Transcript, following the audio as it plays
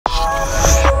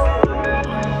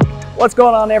What's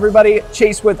going on, everybody?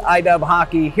 Chase with iDub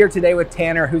Hockey here today with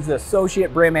Tanner, who's the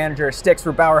Associate Brand Manager of Sticks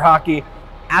for Bauer Hockey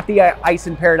at the Ice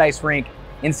in Paradise rink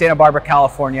in Santa Barbara,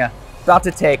 California. About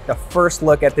to take the first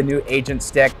look at the new Agent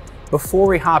Stick. Before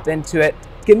we hop into it,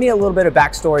 give me a little bit of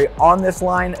backstory on this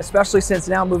line, especially since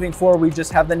now moving forward, we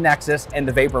just have the Nexus and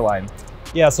the Vapor line.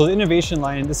 Yeah, so the innovation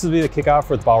line, this will be the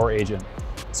kickoff with Bauer Agent.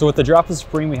 So with the Drop in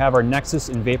Supreme, we have our Nexus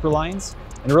and Vapor lines.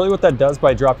 And really what that does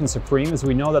by dropping Supreme is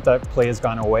we know that that play has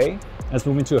gone away and it's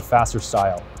moving to a faster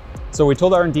style. So we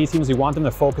told our R&D teams we want them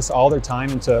to focus all their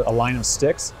time into a line of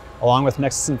sticks along with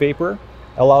Nexus and Vapor.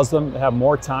 It allows them to have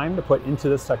more time to put into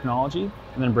this technology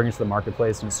and then bring it to the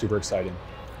marketplace, and it's super exciting.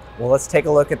 Well, let's take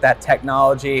a look at that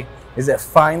technology. Is it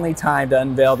finally time to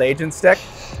unveil the Agent Stick?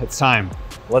 It's time.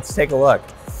 Let's take a look.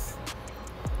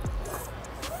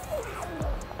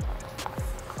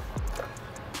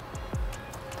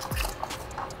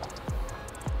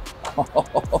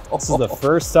 This is the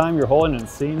first time you're holding and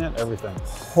seeing it, everything.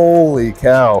 Holy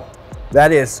cow.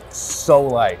 That is so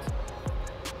light.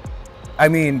 I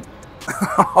mean,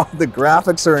 the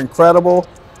graphics are incredible.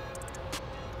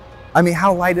 I mean,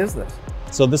 how light is this?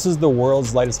 So this is the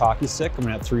world's lightest hockey stick,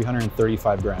 coming at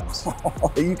 335 grams.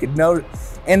 You could note,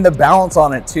 and the balance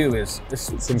on it too is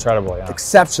It's incredible, yeah.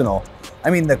 exceptional. I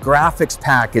mean, the graphics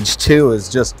package too is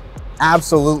just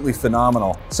absolutely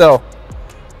phenomenal. So,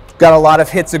 got a lot of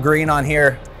hits of green on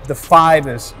here. The 5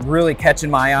 is really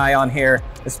catching my eye on here,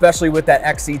 especially with that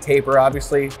XC taper,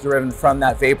 obviously driven from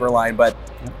that Vapor line, but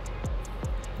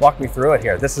walk me through it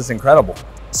here. This is incredible.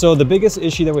 So the biggest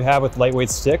issue that we have with lightweight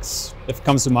sticks, if it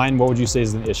comes to mind, what would you say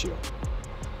is an issue?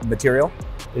 Material?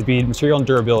 It'd be material and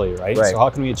durability, right? So how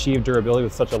can we achieve durability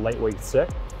with such a lightweight stick?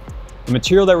 The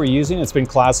material that we're using, it's been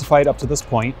classified up to this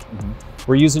point.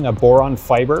 We're using a boron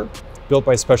fiber built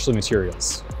by Specialty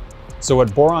Materials. So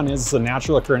what boron is, it's a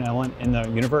natural occurring element in the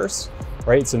universe,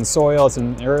 right? It's in soil, it's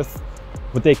in earth.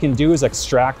 What they can do is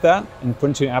extract that and put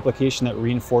into an application that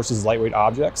reinforces lightweight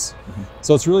objects.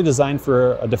 So it's really designed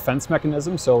for a defense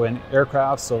mechanism. So in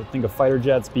aircraft, so think of fighter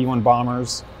jets, B-1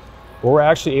 bombers, where we're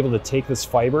actually able to take this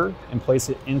fiber and place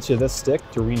it into this stick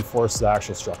to reinforce the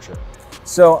actual structure.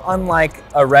 So unlike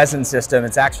a resin system,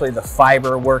 it's actually the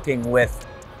fiber working with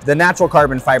the natural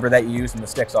carbon fiber that you use in the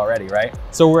sticks already, right?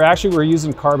 So we're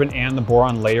using carbon and the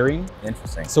boron layering.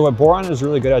 Interesting. So what boron is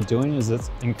really good at doing is it's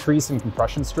increasing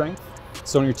compression strength.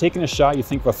 So when you're taking a shot, you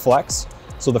think of a flex.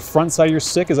 So the front side of your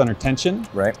stick is under tension,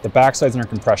 right? The back side's under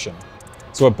compression.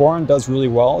 So what boron does really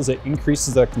well is it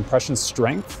increases the compression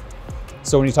strength.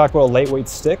 So when you talk about a lightweight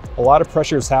stick, a lot of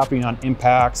pressure is happening on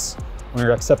impacts, when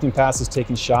you're accepting passes,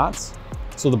 taking shots.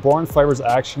 So the boron fiber is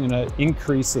actually going to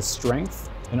increase the strength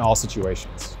in all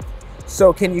situations.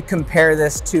 So can you compare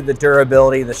this to the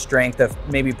durability, the strength of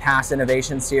maybe past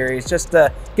innovation series, just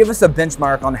to give us a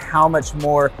benchmark on how much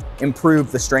more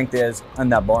improved the strength is on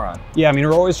that boron? Yeah, I mean,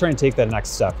 we're always trying to take that next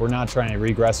step. We're not trying to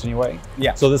regress anyway.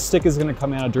 Yeah. So this stick is going to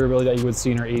come out of durability that you would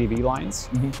see in our ADV lines.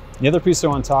 The other piece I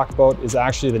want to talk about is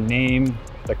actually the name,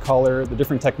 the color, the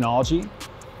different technology.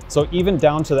 So even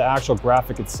down to the actual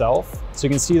graphic itself. So you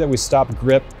can see that we stopped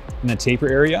grip in the taper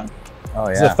area. Oh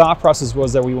yeah. So the thought process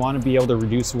was that we want to be able to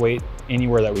reduce weight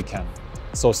anywhere that we can.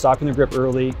 So stopping the grip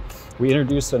early, we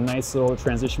introduced a nice little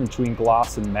transition between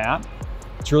gloss and matte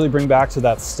to really bring back to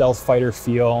that stealth fighter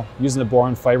feel. Using the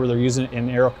boron fiber, they're using it in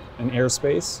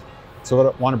aerospace. So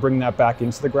I want to bring that back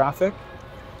into the graphic.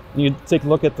 And you take a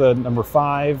look at the number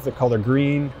 5, the color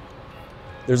green.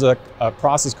 There's a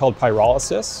process called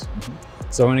pyrolysis.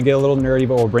 So I'm going to get a little nerdy,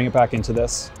 but we'll bring it back into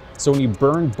this. So when you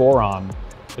burn boron,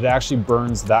 it actually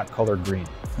burns that color green.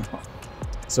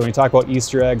 So when you talk about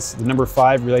Easter eggs, the number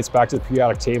 5 relates back to the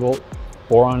periodic table.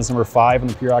 Boron is number 5 on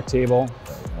the periodic table.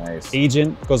 Very nice.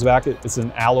 Agent goes back, it's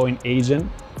an alloying agent.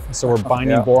 So we're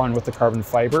binding boron with the carbon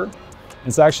fiber. And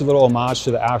it's actually a little homage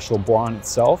to the actual boron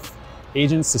itself.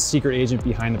 Agent's the secret agent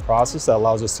behind the process that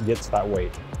allows us to get to that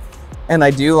weight. And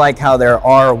I do like how there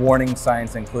are warning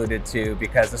signs included too,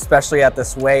 because especially at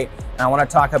this weight, and I want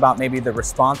to talk about maybe the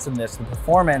responsiveness, the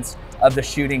performance of the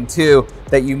shooting too,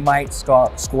 that you might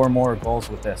score more goals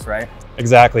with this, right?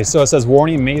 Exactly. So it says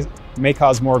warning may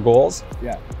cause more goals.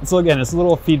 Yeah. And so again, it's a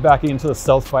little feedback into the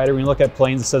stealth fighter. When you look at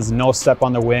planes, it says no step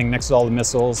on the wing next to all the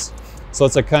missiles. So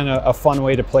it's a kind of a fun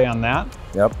way to play on that.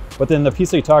 Yep. But then the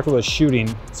piece that you talked about is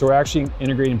shooting. So we're actually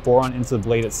integrating boron into the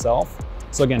blade itself.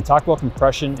 So again, talk about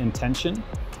compression and tension.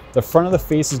 The front of the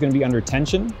face is going to be under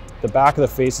tension. The back of the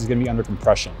face is going to be under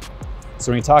compression.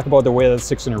 So when you talk about the way that the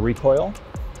stick's going to recoil,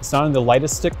 it's not only the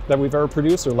lightest stick that we've ever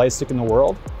produced or lightest stick in the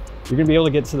world. You're going to be able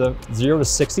to get to the 0 to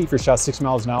 60 if you're shot 6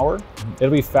 miles an hour.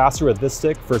 It'll be faster with this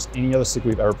stick versus any other stick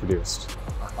we've ever produced.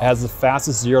 It has the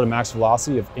fastest 0 to max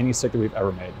velocity of any stick that we've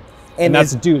ever made. And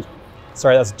that's due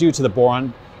to the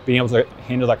Boron being able to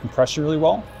handle that compression really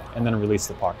well and then release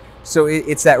the puck. So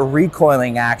it's that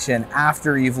recoiling action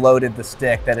after you've loaded the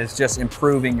stick that is just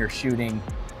improving your shooting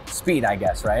speed, I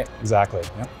guess, right? Exactly.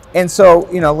 Yep. And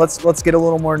so, you know, let's get a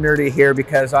little more nerdy here,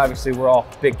 because obviously we're all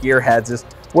big gearheads. Is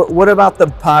what about the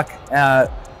puck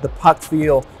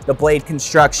feel, the blade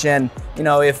construction? You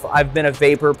know, if I've been a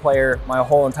vapor player my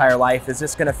whole entire life, is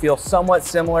this going to feel somewhat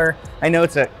similar? I know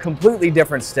it's a completely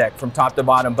different stick from top to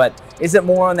bottom, but is it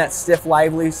more on that stiff,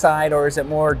 lively side, or is it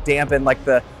more dampened like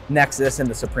the Nexus and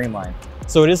the Supreme line?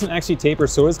 So it isn't actually taper,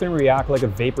 so it's going to react like a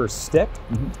vapor stick.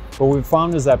 What we've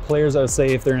found is that players, I would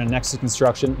say, if they're in a Nexus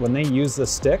construction, when they use the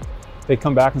stick, they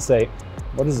come back and say,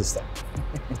 what is this thing?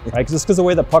 Right? Just because the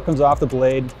way the puck comes off the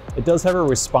blade, it does have a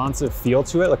responsive feel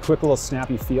to it, a quick little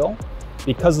snappy feel,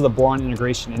 because of the Boron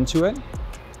integration into it.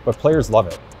 But players love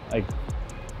it. Like,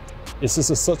 it's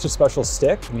just such a special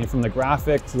stick. I mean, from the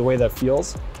graphic to the way that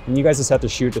feels, and you guys just have to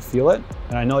shoot to feel it.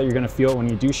 And I know that you're going to feel it when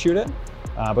you do shoot it.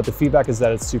 But the feedback is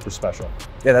that it's super special.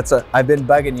 Yeah, I've been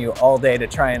bugging you all day to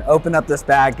try and open up this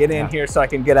bag, get in here so I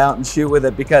can get out and shoot with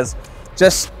it, because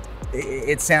just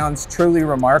it sounds truly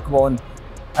remarkable. And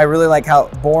I really like how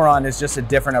Boron is just a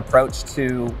different approach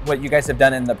to what you guys have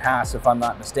done in the past, if I'm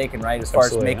not mistaken, right? As far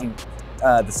as making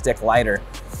the stick lighter.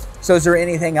 So is there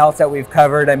anything else that we've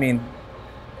covered? I mean,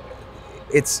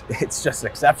 it's just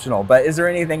exceptional, but is there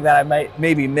anything that I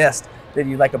maybe missed that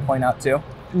you'd like to point out too?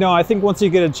 No, I think once you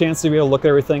get a chance to be able to look at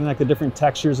everything, like the different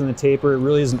textures in the taper, it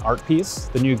really is an art piece.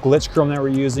 The new glitch chrome that we're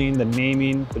using, the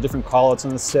naming, the different callouts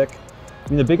on the stick. I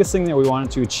mean, the biggest thing that we wanted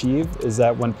to achieve is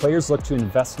that when players look to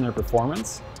invest in their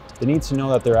performance, they need to know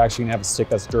that they're actually gonna have a stick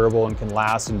that's durable and can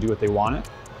last and do what they want it.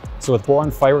 So with Boron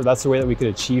Fiber, that's the way that we could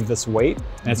achieve this weight,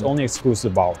 and it's only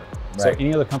exclusive to Bauer. Right. So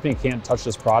any other company can't touch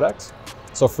this product.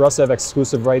 So for us to have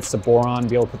exclusive rights to Boron,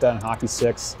 be able to put that in hockey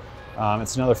sticks,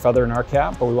 it's another feather in our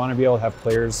cap, but we want to be able to have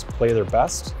players play their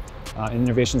best.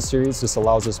 Innovation Series just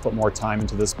allows us to put more time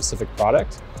into this specific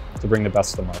product to bring the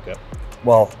best to the market.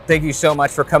 Well, thank you so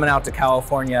much for coming out to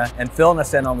California and filling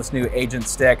us in on this new Agent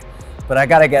stick. But I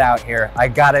got to get out here. I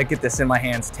got to get this in my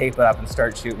hands, tape it up, and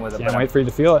start shooting with it. Can't wait for you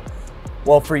to feel it.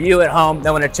 Well, for you at home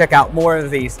that want to check out more of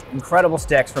these incredible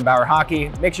sticks from Bauer Hockey,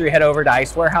 make sure you head over to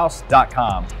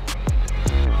icewarehouse.com.